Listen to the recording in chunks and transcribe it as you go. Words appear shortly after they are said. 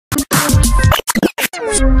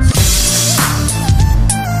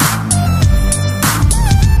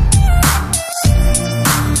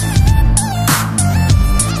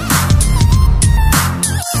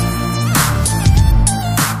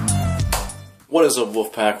What is up,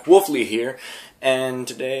 Wolfpack? Wolflee here, and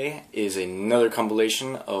today is another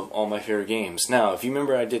compilation of all my favorite games. Now, if you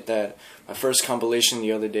remember, I did my first compilation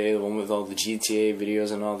the other day, the one with all the GTA videos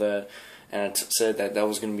and all that, and I said that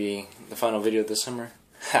was going to be the final video this summer.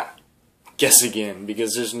 Ha! Guess again,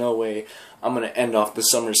 because there's no way I'm going to end off the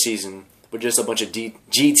summer season with just a bunch of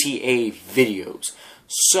GTA videos.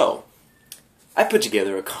 So, I put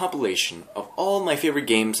together a compilation of all my favorite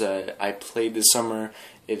games that I played this summer.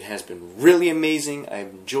 It has been really amazing.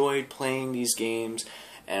 I've enjoyed playing these games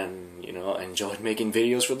and, enjoyed making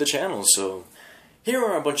videos for the channel. So, here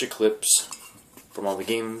are a bunch of clips from all the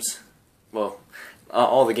games. Well,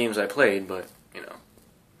 all the games I played, but,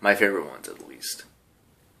 my favorite ones at least.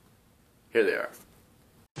 Here they are.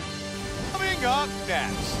 Coming up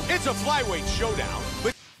next, it's a flyweight showdown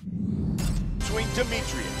between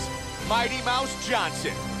Demetrius Mighty Mouse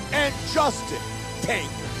Johnson and Justin Tank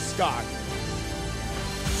Scott.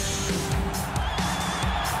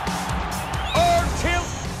 Until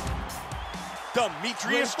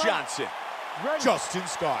Demetrius Johnson, Justin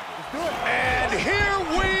Scott. And here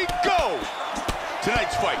we go.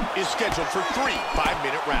 Tonight's fight is scheduled for 3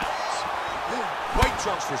 5-minute rounds. White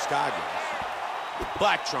trunks for Scoggins,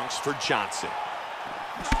 black trunks for Johnson.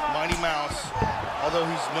 Mighty Mouse, although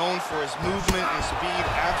he's known for his movement and speed,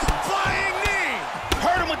 absolutely. Flying knee!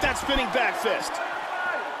 Hurt him with that spinning back fist.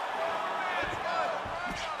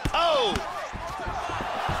 Oh!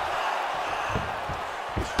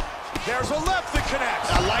 There's a left that connects.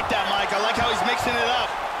 I like that, Mike. I like how he's mixing it up.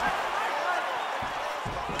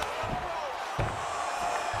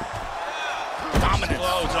 Dominance.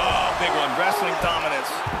 Oh, big one. Wrestling dominance.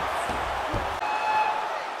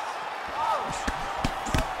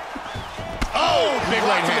 Oh, big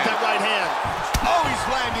right hand. With that right hand. Oh, he's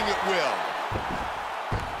landing at will.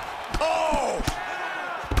 Oh!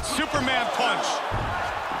 Superman punch.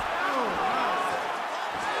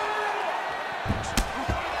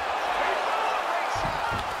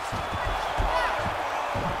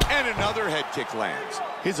 And another head kick lands.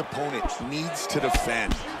 His opponent needs to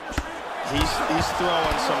defend. He's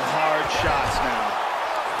throwing some hard shots now.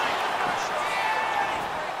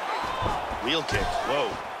 Wheel kick.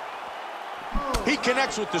 Whoa. He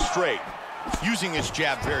connects with the straight, using his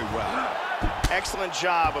jab very well. Excellent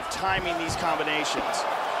job of timing these combinations.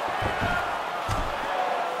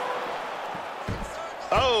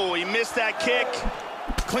 Oh, he missed that kick.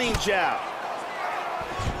 Clean jab.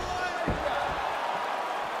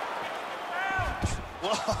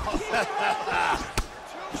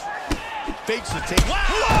 Fakes the take. Wow!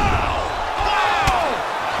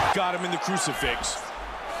 Wow! Got him in the crucifix.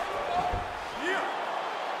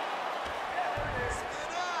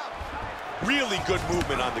 Really good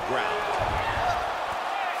movement on the ground.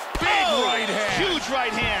 Big right hand. Huge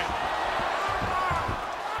right hand.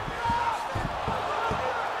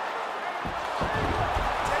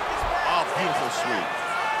 Oh, beautiful sweep.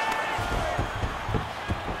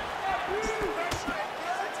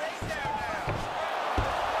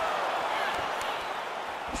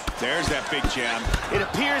 There's that big jam. It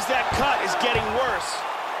appears that cut is getting worse.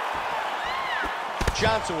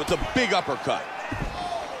 Johnson with a big uppercut.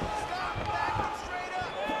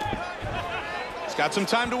 He's got some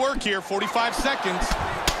time to work here, 45 seconds.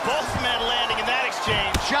 Both men landing in that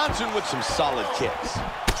exchange. Johnson with some solid kicks.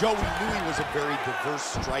 Joey knew he was a very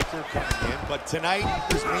diverse striker coming in, but tonight,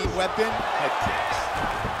 his main weapon, head kicks.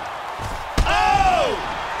 Oh!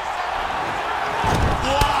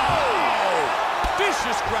 Wow!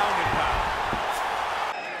 Vicious ground and pound.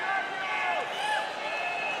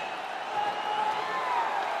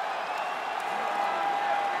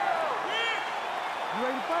 You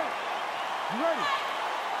ready to fight? You ready?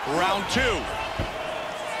 Round 2.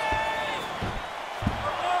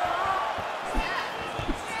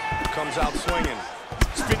 Comes out swinging.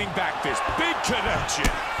 Spinning back fist. Big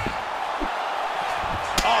connection.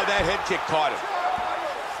 Oh, that head kick caught him.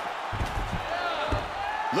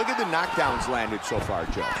 Look at the knockdowns landed so far,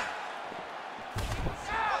 Joe.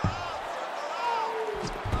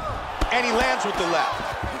 And he lands with the left.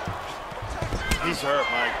 He's hurt,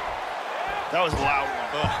 Mike. That was a loud one.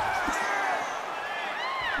 Ugh.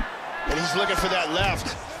 And he's looking for that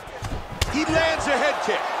left. He lands a head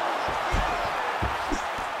kick.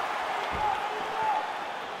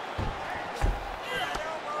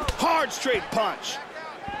 Hard straight punch.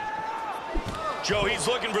 Joe, he's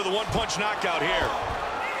looking for the one-punch knockout here.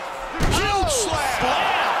 Huge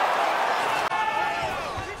slam!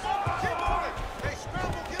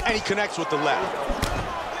 And he connects with the left.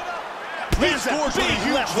 There's that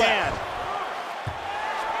big left hand.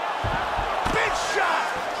 Big shot!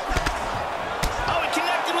 Oh, he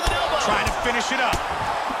connected with an elbow. Trying to finish it up.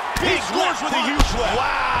 Big Scores with a huge left.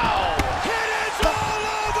 Wow. It is all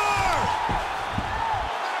over!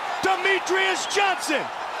 Demetrius Johnson,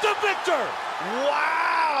 the victor.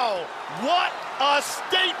 Wow. What a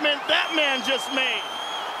statement that man just made.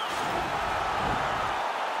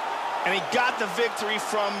 And he got the victory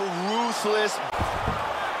from Ruthless.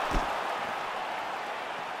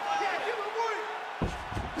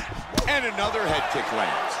 And another head kick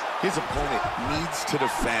lands. His opponent needs to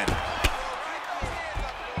defend.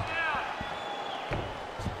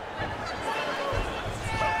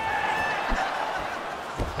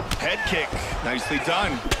 Head kick. Nicely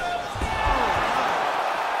done.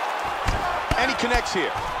 And he connects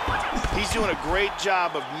here. He's doing a great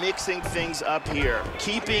job of mixing things up here,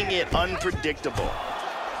 keeping it unpredictable.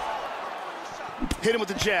 Hit him with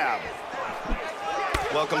the jab.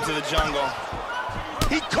 Welcome to the jungle.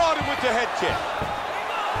 He caught him with the head kick.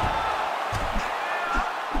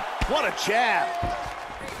 What a jab.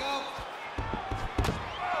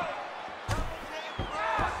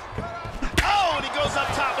 Oh, and he goes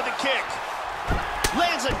up top with the kick.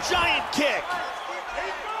 Lands a giant kick.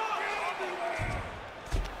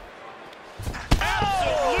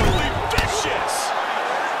 Absolutely vicious.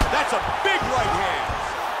 That's a big right hand.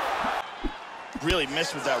 Really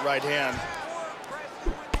missed with that right hand.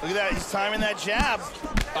 Look at that, he's timing that jab.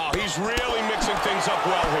 Oh, he's really mixing things up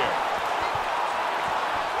well here.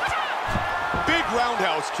 Big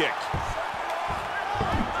roundhouse kick.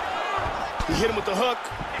 He hit him with the hook.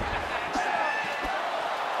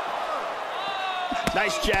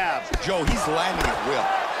 Nice jab. Joe, he's landing at will.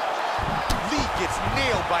 Lee gets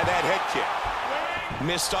nailed by that head kick.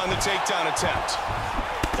 Missed on the takedown attempt.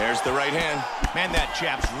 There's the right hand. Man, that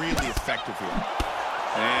jab's really effective here.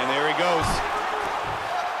 And there he goes.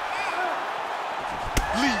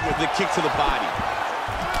 Lee with the kick to the body.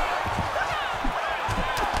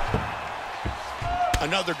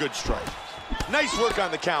 Another good strike. Nice work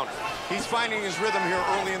on the counter. He's finding his rhythm here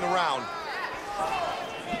early in the round.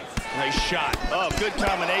 Nice shot. Oh, good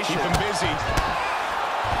combination. Keep him busy.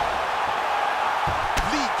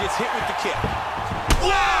 Lee gets hit with the kick.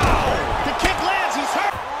 Wow! The kick lands, he's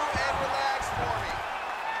hurt.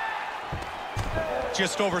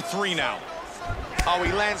 Just over 3 now. Oh,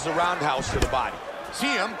 he lands the roundhouse to the body.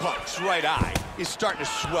 CM Punk's right eye is starting to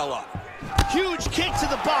swell up. Huge kick to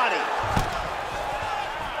the body.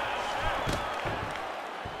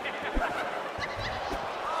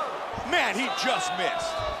 Man, he just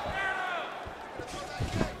missed.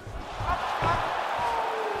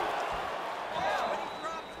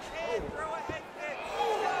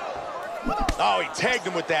 Oh, he tagged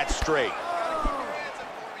him with that straight.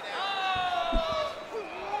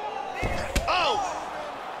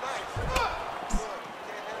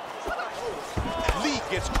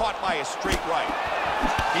 Gets caught by a straight right.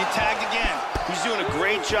 He tagged again. He's doing a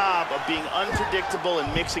great job of being unpredictable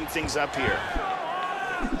and mixing things up here.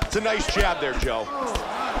 It's a nice jab there, Joe.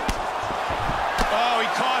 Oh, he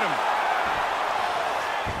caught him.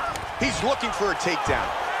 He's looking for a takedown.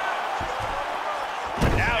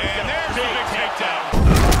 Now he's got a big takedown.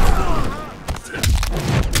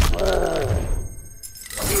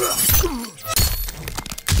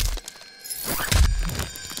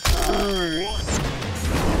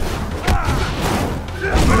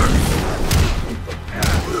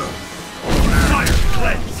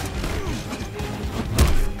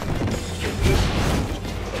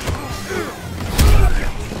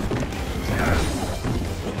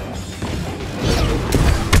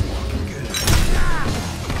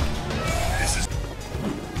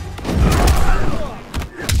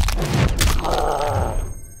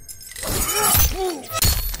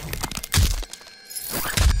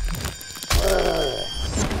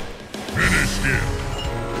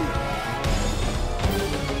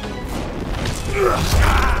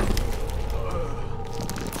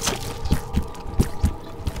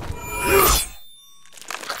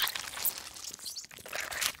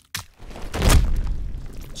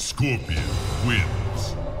 Scorpion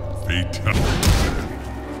wins. Fatality.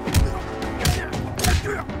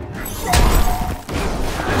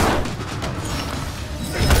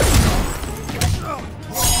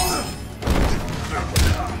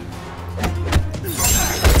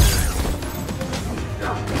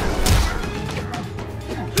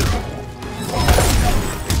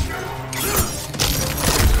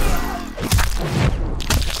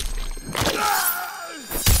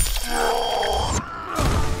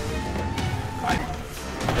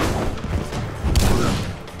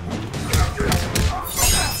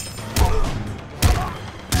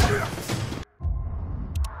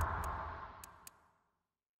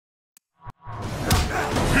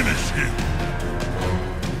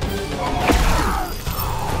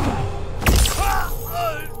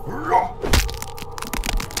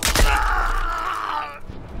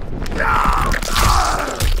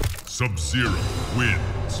 Sub-Zero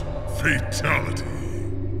wins. Fatality.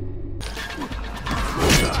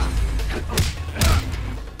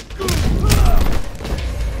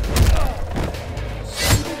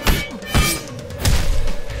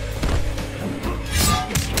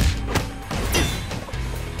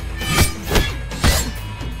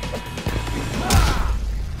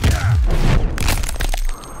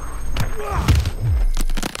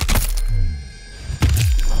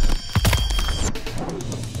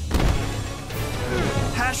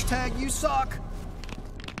 Hashtag you suck.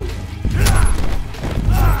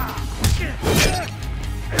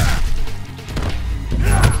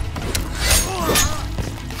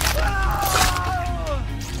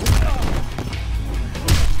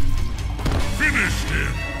 Finish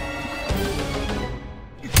him.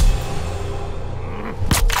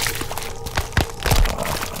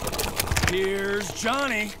 Here's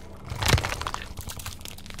Johnny.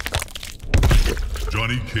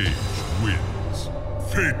 Johnny Cage wins.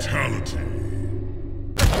 Fatality.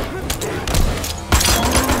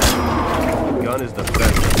 Gun is the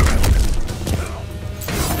best.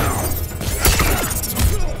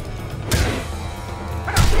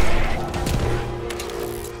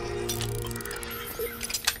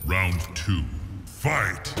 Round 2.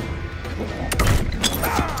 Fight.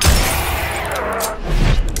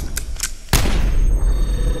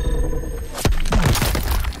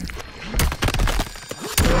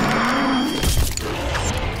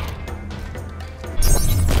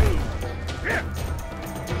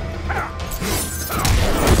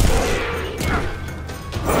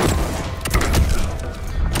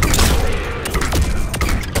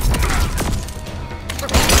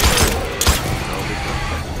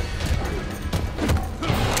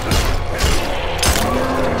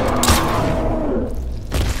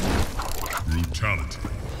 Brutality.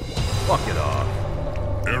 Fuck it off.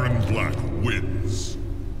 Aaron Black wins.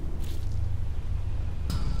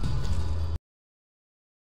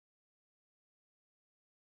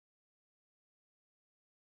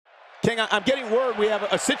 King, I'm getting word we have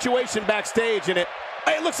a situation backstage, and it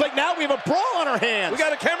looks like now we have a brawl on our hands. We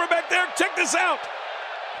got a camera back there. Check this out.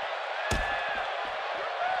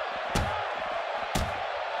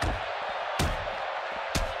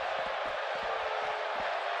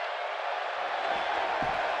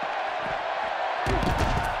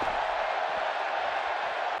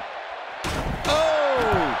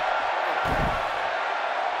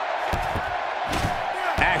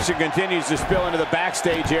 Action continues to spill into the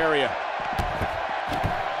backstage area.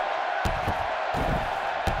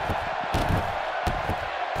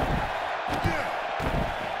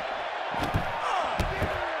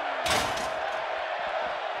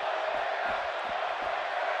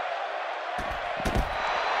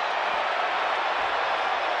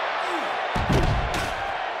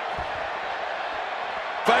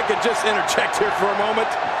 If I could just interject here for a moment.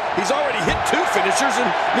 He's already hit 2 finishers and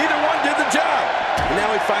neither one did the job. And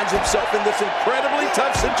now he finds himself in this incredibly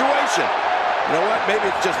tough situation. You know what? Maybe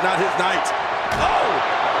it's just not his night. Oh!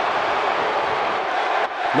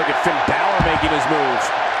 Look at Finn Balor making his moves.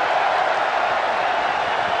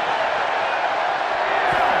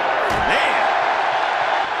 Man!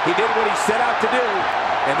 He did what he set out to do,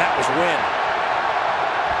 and that was win.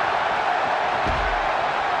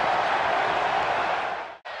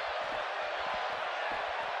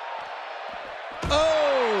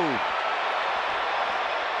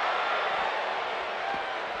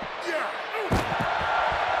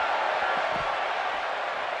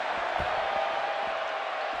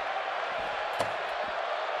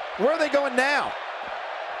 Where are they going now?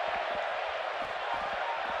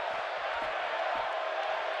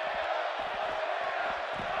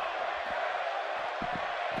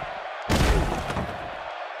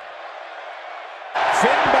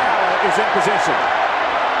 Finn Balor is in position.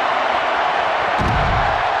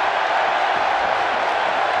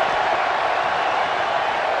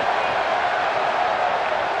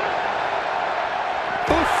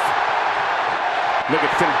 Oof. Look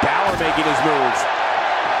at Finn Balor making his moves.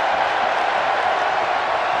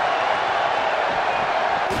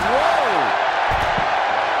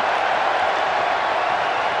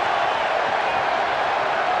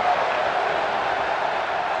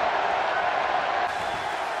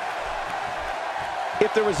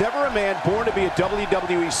 If there was ever a man born to be a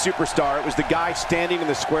WWE superstar, it was the guy standing in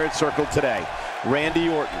the squared circle today, Randy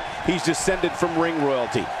Orton. He's descended from ring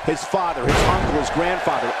royalty. His father, his uncle, his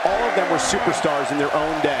grandfather, all of them were superstars in their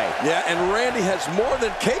own day. Yeah, and Randy has more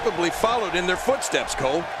than capably followed in their footsteps,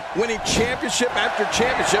 Cole, winning championship after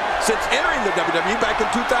championship since entering the WWE back in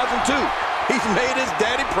 2002. He's made his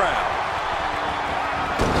daddy proud.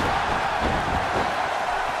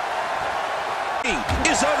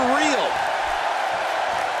 is unreal.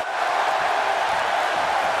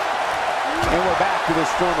 And we're back to this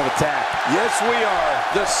form of attack. Yes, we are.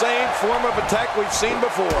 The same form of attack we've seen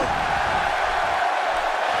before.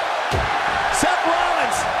 Seth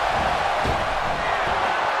Rollins.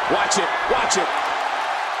 Watch it. Watch it.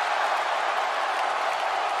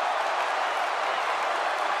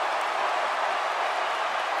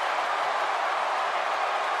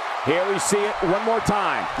 Here we see it one more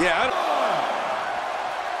time. Yeah.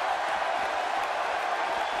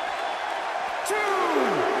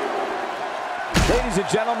 Ladies and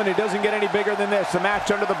gentlemen, it doesn't get any bigger than this. A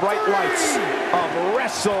match under the bright lights of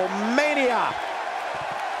WrestleMania.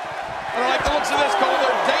 I don't like the looks of this, Cole.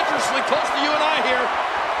 They're dangerously close to you and I here.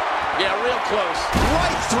 Yeah, real close.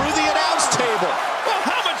 Right through the announce table. Well,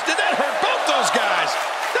 how much did that hurt both those guys?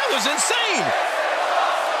 That was insane.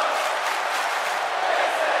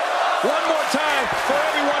 One more time for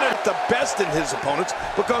everyone at the best in his opponents,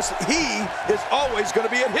 because he is always going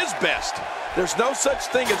to be at his best. There's no such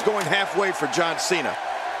thing as going halfway for John Cena.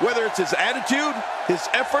 Whether it's his attitude, his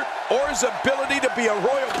effort, or his ability to be a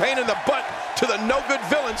royal pain in the butt to the no-good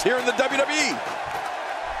villains here in the WWE.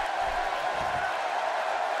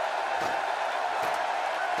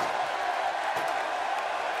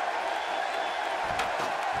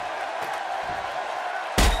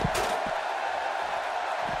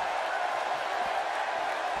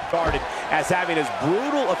 Started as having as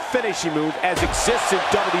brutal a finishing move as exists in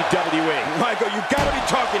WWE. Michael, you've got to be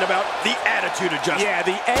talking about the attitude adjustment. Yeah,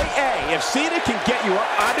 the AA. If Cena can get you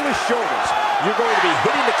up onto his shoulders, you're going to be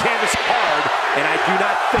hitting the canvas hard, and I do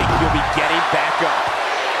not think you'll be getting back up.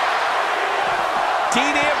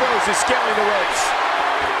 Dean Ambrose is scaling the ropes.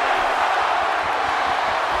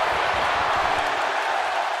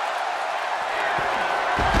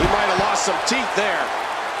 He might have lost some teeth there.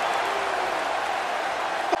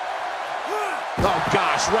 Oh,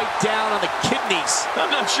 gosh, right down on the kidneys. I'm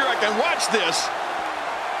not sure I can watch this.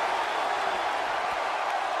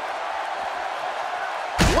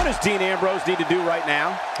 What does Dean Ambrose need to do right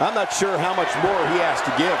now? I'm not sure how much more he has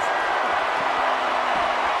to give.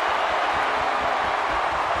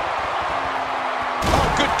 Oh,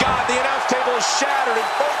 good God, the announce table is shattered and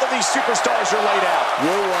both of these superstars are laid out.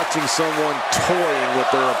 We're watching someone toying with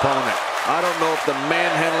their opponent. I don't know if the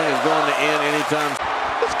manhandling is going to end anytime.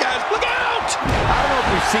 This guy's, look out! I don't know if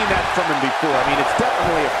we've seen that from him before. I mean, it's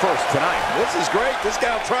definitely a first tonight. This is great. This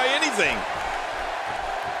guy will try anything.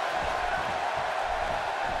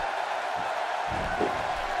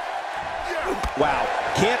 Wow,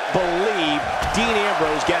 can't believe Dean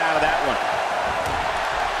Ambrose got out of that one.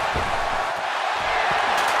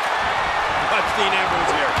 Watch Dean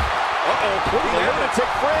Ambrose here. Uh-oh. He's a lunatic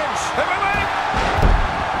fringe. Hey, wait, wait.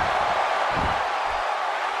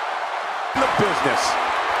 The business.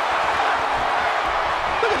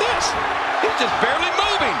 Look at this. He's just barely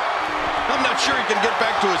moving. I'm not sure he can get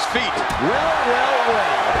back to his feet. Well, well,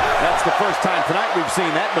 well. That's the first time tonight we've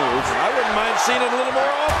seen that move. I wouldn't mind seeing it a little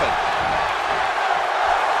more often.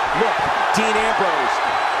 Look, Dean Ambrose.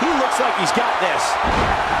 He looks like he's got this.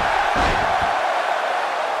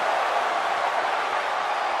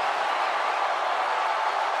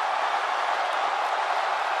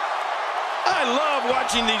 I love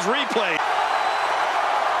watching these replays.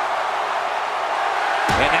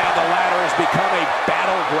 And now the ladder has become a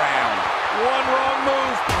battleground. One wrong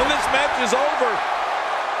move, and this match is over.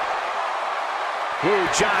 Ooh,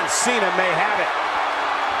 John Cena may have it.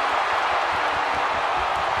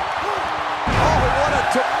 Oh, what a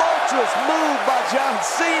tumultuous move by John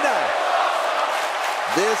Cena.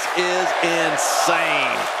 This is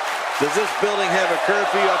insane. Does this building have a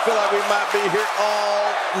curfew? I feel like we might be here all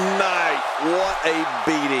night. What a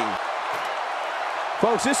beating.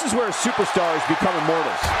 Folks, this is where superstars become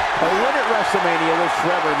immortals. A win at WrestleMania lives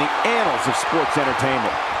forever in the annals of sports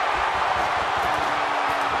entertainment.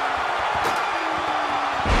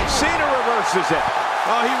 Cena reverses it.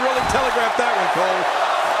 Oh, he really telegraphed that one, Cole.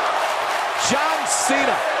 John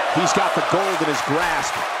Cena. He's got the gold in his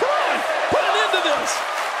grasp. Come on, put an end to this.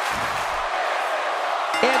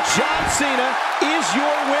 And John Cena is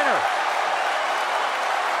your winner.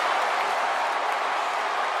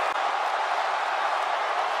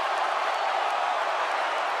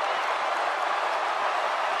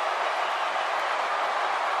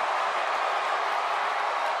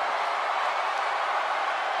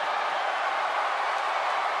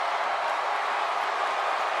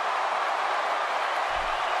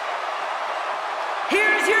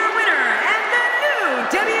 Here's your winner and the new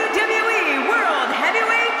WWE World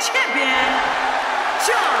Heavyweight Champion,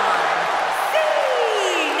 John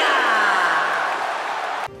Cena!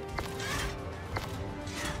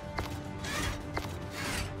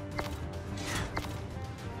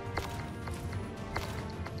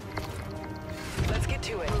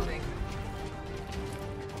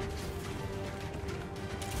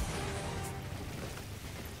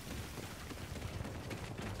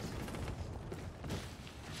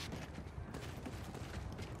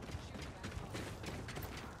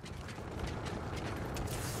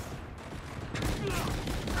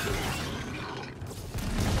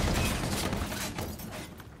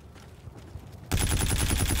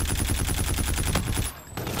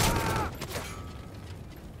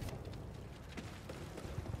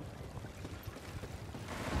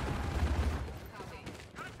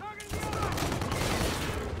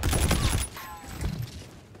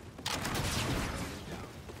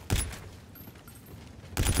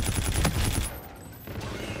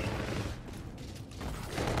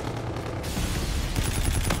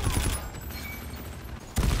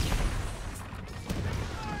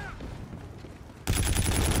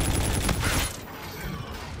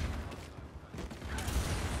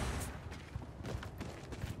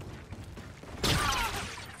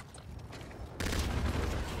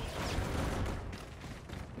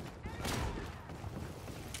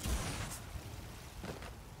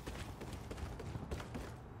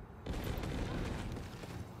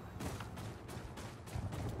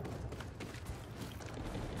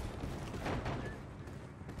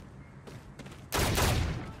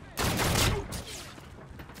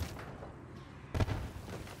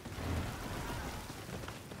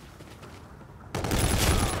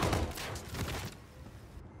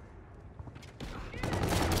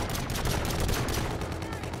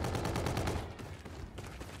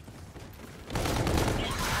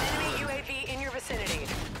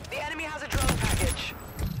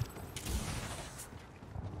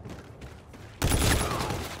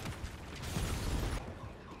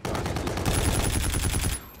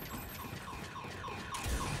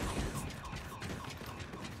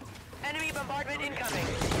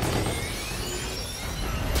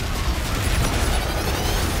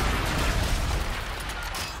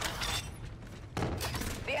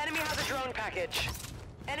 package.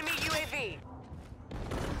 Enemy UAV.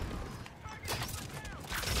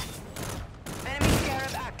 Enemy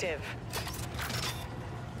Scarab active.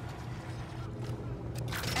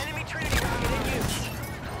 Enemy Trinity rocket in use.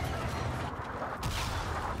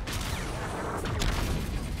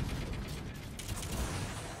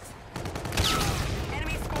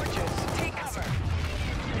 Enemy Scorches. Take cover.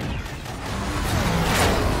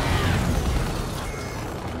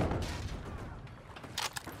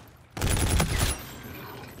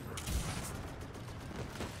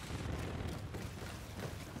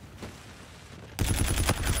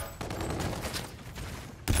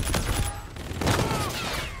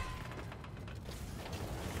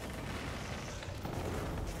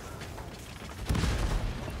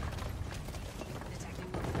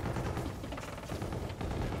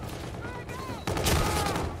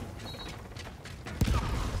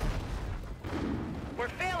 We're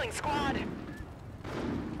failing, squad.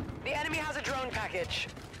 The enemy has a drone package.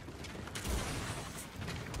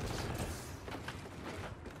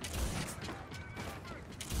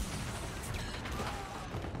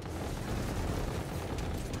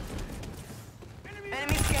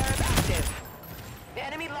 Enemy Scarab active. The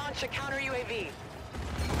enemy launched a counter UAV.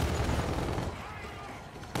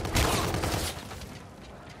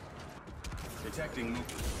 Detecting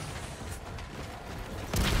movement.